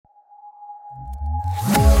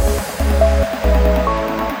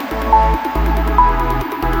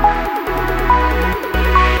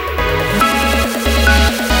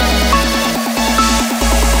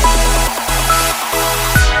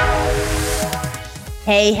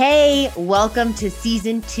Hey, welcome to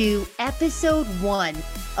season 2, episode 1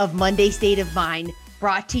 of Monday State of Mind,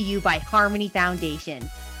 brought to you by Harmony Foundation.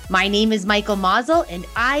 My name is Michael Mazel, and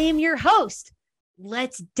I am your host.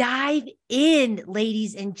 Let's dive in,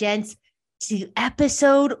 ladies and gents, to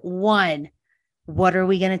episode 1. What are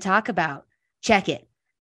we going to talk about? Check it.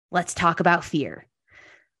 Let's talk about fear.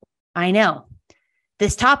 I know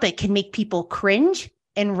this topic can make people cringe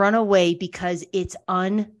and run away because it's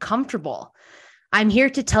uncomfortable. I'm here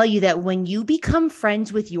to tell you that when you become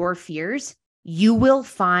friends with your fears, you will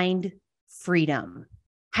find freedom.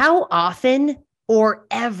 How often or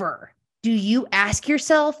ever do you ask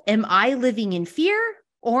yourself, am I living in fear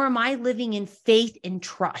or am I living in faith and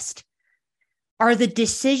trust? Are the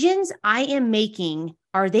decisions I am making,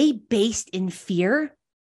 are they based in fear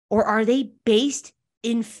or are they based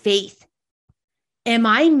in faith? Am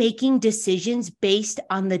I making decisions based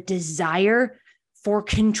on the desire for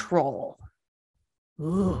control?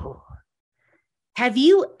 Ooh. Have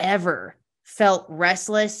you ever felt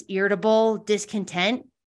restless, irritable, discontent?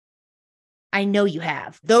 I know you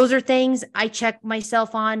have. Those are things I check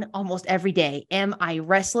myself on almost every day. Am I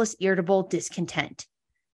restless, irritable, discontent?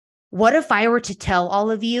 What if I were to tell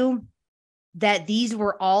all of you that these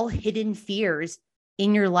were all hidden fears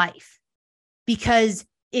in your life? Because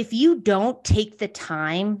if you don't take the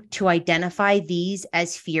time to identify these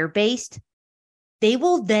as fear-based, they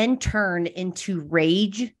will then turn into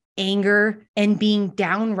rage, anger, and being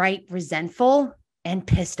downright resentful and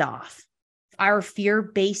pissed off. Our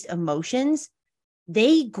fear-based emotions,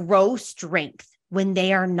 they grow strength when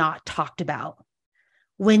they are not talked about.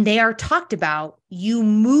 When they are talked about, you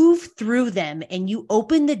move through them and you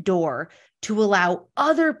open the door to allow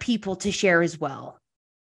other people to share as well.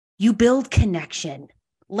 You build connection.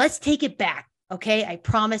 Let's take it back, okay? I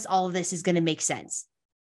promise all of this is going to make sense.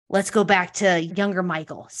 Let's go back to younger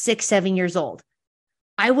Michael, 6, 7 years old.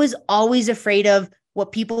 I was always afraid of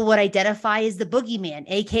what people would identify as the boogeyman,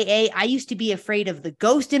 AKA I used to be afraid of the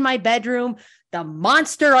ghost in my bedroom, the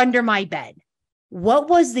monster under my bed. What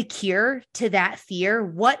was the cure to that fear?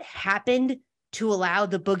 What happened to allow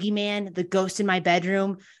the boogeyman, the ghost in my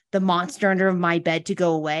bedroom, the monster under my bed to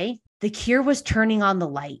go away? The cure was turning on the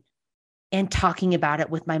light and talking about it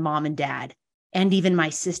with my mom and dad and even my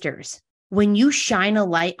sisters. When you shine a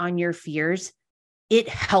light on your fears, it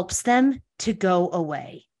helps them to go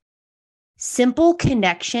away. Simple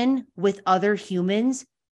connection with other humans,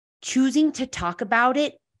 choosing to talk about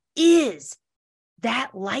it, is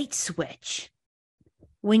that light switch.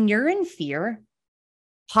 When you're in fear,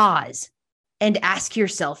 pause and ask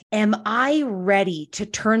yourself, am I ready to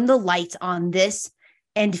turn the lights on this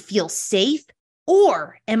and feel safe?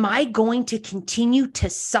 Or am I going to continue to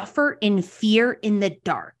suffer in fear in the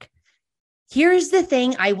dark? Here's the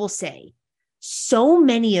thing I will say. So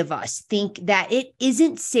many of us think that it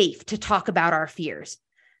isn't safe to talk about our fears.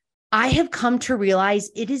 I have come to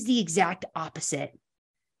realize it is the exact opposite.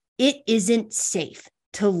 It isn't safe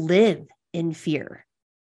to live in fear.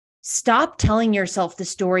 Stop telling yourself the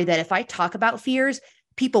story that if I talk about fears,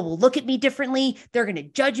 people will look at me differently, they're going to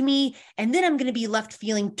judge me, and then I'm going to be left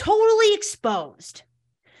feeling totally exposed.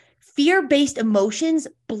 Fear-based emotions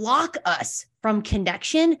block us from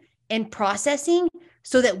connection and processing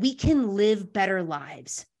so that we can live better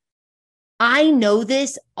lives. I know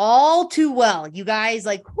this all too well. You guys,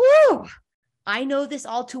 I know this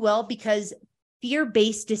all too well because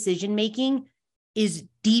fear-based decision-making is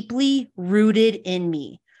deeply rooted in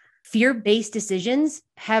me. Fear-based decisions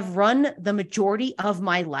have run the majority of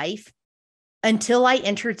my life until I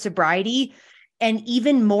entered sobriety. And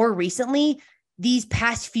even more recently, these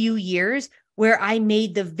past few years, where I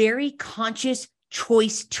made the very conscious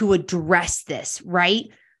choice to address this, right?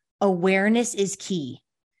 Awareness is key.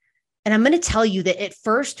 And I'm going to tell you that at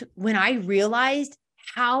first, when I realized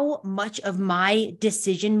how much of my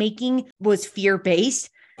decision-making was fear-based,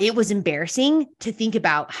 it was embarrassing to think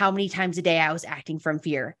about how many times a day I was acting from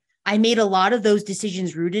fear. I made a lot of those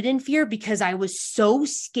decisions rooted in fear because I was so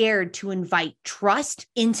scared to invite trust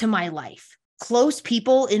into my life. Close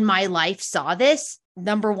people in my life saw this.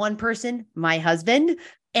 Number one person, my husband,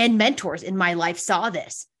 and mentors in my life saw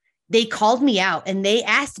this. They called me out and they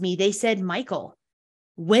asked me, they said, Michael,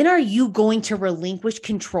 when are you going to relinquish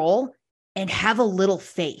control and have a little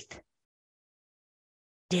faith?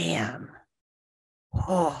 Damn.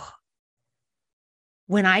 Oh.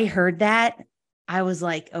 When I heard that, I was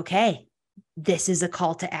like, okay, this is a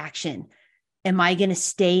call to action. Am I going to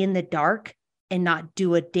stay in the dark and not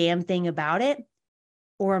do a damn thing about it?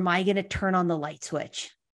 Or am I going to turn on the light switch?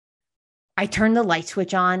 I turned the light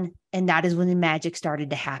switch on, and that is when the magic started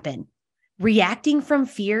to happen. Reacting from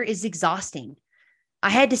fear is exhausting. I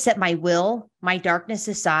had to set my will, my darkness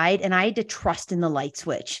aside, and I had to trust in the light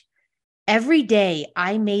switch. Every day,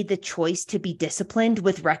 I made the choice to be disciplined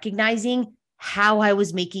with recognizing how I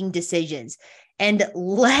was making decisions. And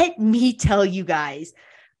let me tell you guys,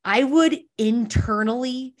 I would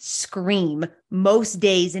internally scream most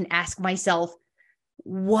days and ask myself,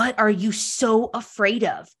 what are you so afraid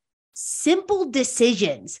of? Simple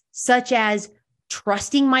decisions such as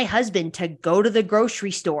trusting my husband to go to the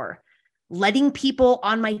grocery store, letting people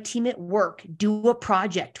on my team at work do a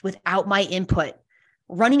project without my input,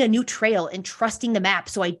 running a new trail and trusting the map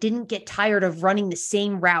so I didn't get tired of running the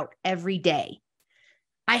same route every day.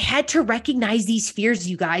 I had to recognize these fears,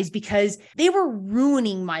 you guys, because they were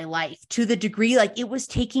ruining my life to the degree like it was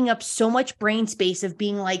taking up so much brain space of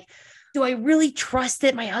being like, do I really trust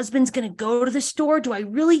that my husband's going to go to the store? Do I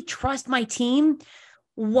really trust my team?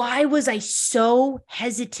 Why was I so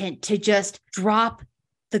hesitant to just drop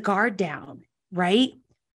the guard down, right?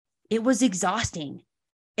 It was exhausting.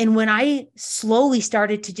 And when I slowly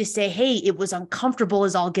started to just say, hey, it was uncomfortable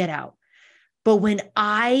as all get out. But when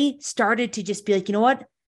I started to just be like, you know what?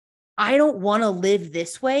 I don't want to live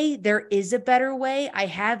this way. There is a better way. I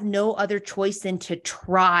have no other choice than to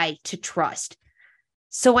try to trust.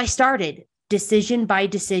 So I started decision by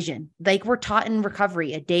decision, like we're taught in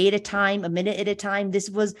recovery, a day at a time, a minute at a time. This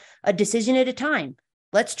was a decision at a time.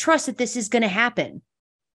 Let's trust that this is going to happen.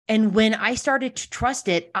 And when I started to trust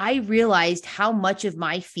it, I realized how much of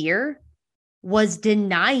my fear was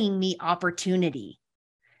denying me opportunity.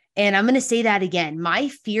 And I'm going to say that again. My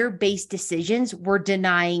fear-based decisions were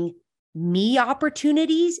denying me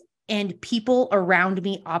opportunities and people around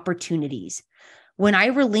me opportunities. When I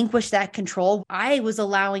relinquished that control, I was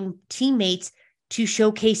allowing teammates to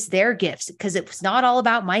showcase their gifts because it was not all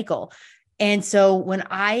about Michael. And so when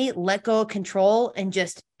I let go of control and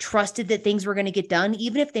just trusted that things were going to get done,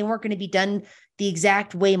 even if they weren't going to be done the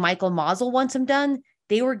exact way Michael Mazel wants them done,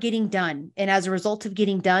 they were getting done. And as a result of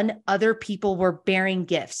getting done, other people were bearing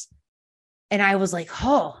gifts. And I was like,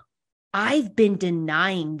 oh, I've been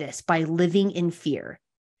denying this by living in fear.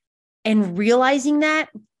 And realizing that,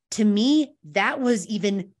 to me, that was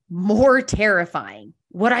even more terrifying.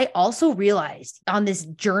 What I also realized on this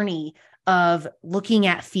journey of looking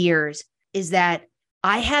at fears is that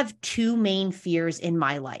I have two main fears in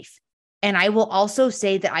my life. And I will also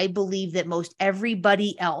say that I believe that most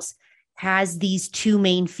everybody else has these two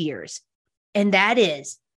main fears. And that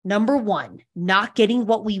is, number one, not getting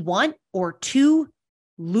what we want, or two,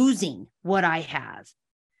 losing what I have.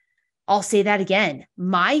 I'll say that again.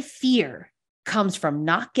 My fear comes from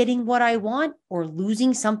not getting what I want or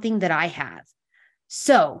losing something that I have.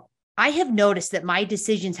 So I have noticed that my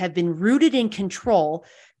decisions have been rooted in control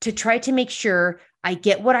to try to make sure I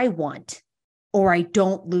get what I want or I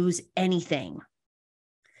don't lose anything.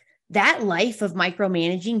 That life of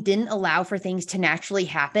micromanaging didn't allow for things to naturally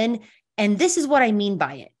happen. And this is what I mean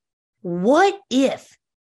by it. What if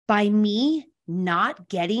by me not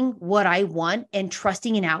getting what I want and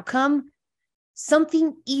trusting an outcome,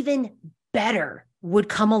 something even better would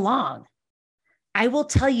come along? I will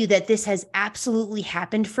tell you that this has absolutely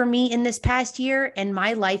happened for me in this past year, and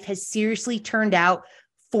my life has seriously turned out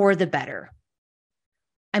for the better.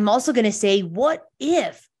 I'm also going to say, what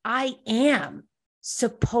if I am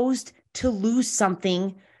supposed to lose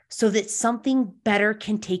something so that something better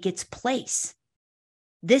can take its place?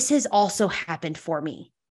 This has also happened for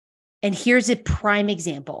me. And here's a prime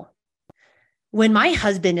example. When my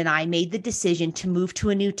husband and I made the decision to move to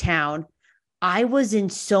a new town, I was in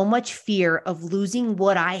so much fear of losing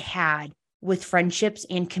what I had with friendships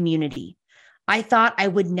and community. I thought I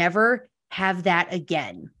would never have that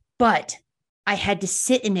again, but I had to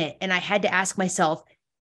sit in it and I had to ask myself,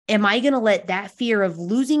 am I going to let that fear of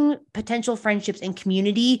losing potential friendships and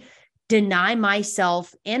community deny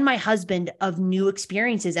myself and my husband of new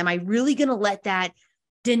experiences? Am I really going to let that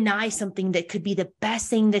deny something that could be the best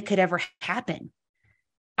thing that could ever happen?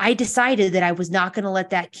 I decided that I was not going to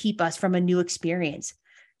let that keep us from a new experience.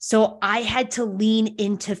 So I had to lean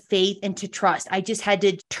into faith and to trust. I just had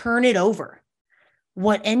to turn it over.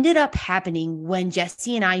 What ended up happening when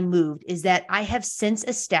Jesse and I moved is that I have since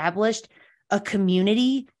established a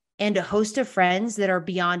community and a host of friends that are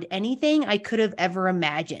beyond anything I could have ever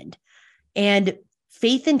imagined. And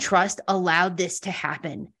faith and trust allowed this to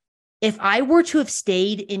happen. If I were to have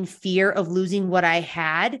stayed in fear of losing what I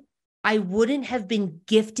had, I wouldn't have been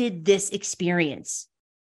gifted this experience.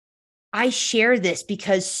 I share this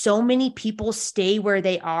because so many people stay where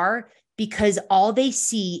they are because all they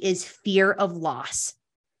see is fear of loss.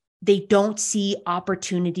 They don't see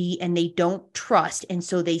opportunity and they don't trust. And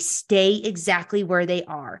so they stay exactly where they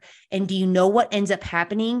are. And do you know what ends up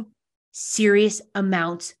happening? Serious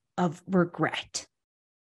amounts of regret.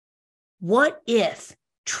 What if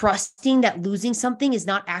trusting that losing something is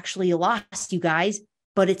not actually a loss, you guys,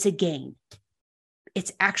 but it's a gain?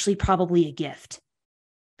 It's actually probably a gift.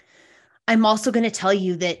 I'm also going to tell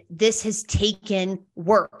you that this has taken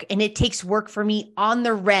work, and it takes work for me on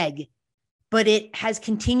the reg, but it has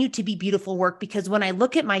continued to be beautiful work, because when I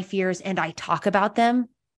look at my fears and I talk about them,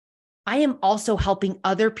 I am also helping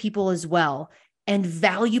other people as well, and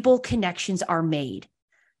valuable connections are made.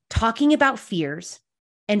 Talking about fears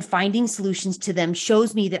and finding solutions to them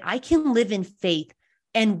shows me that I can live in faith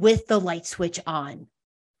and with the light switch on.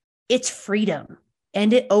 It's freedom,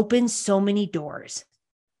 and it opens so many doors.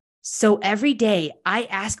 So every day I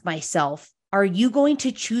ask myself, are you going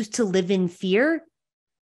to choose to live in fear,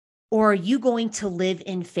 or are you going to live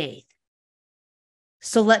in faith?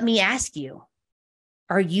 So let me ask you,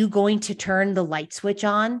 are you going to turn the light switch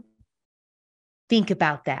on? Think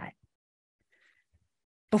about that.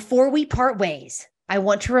 Before we part ways, I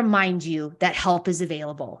want to remind you that help is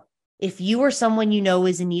available. If you or someone you know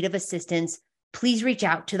is in need of assistance, please reach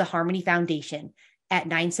out to the Harmony Foundation at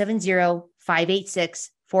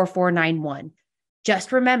 970-586-4491.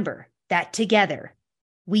 Just remember that together,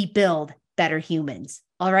 we build better humans.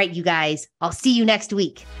 All right, you guys, I'll see you next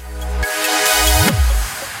week.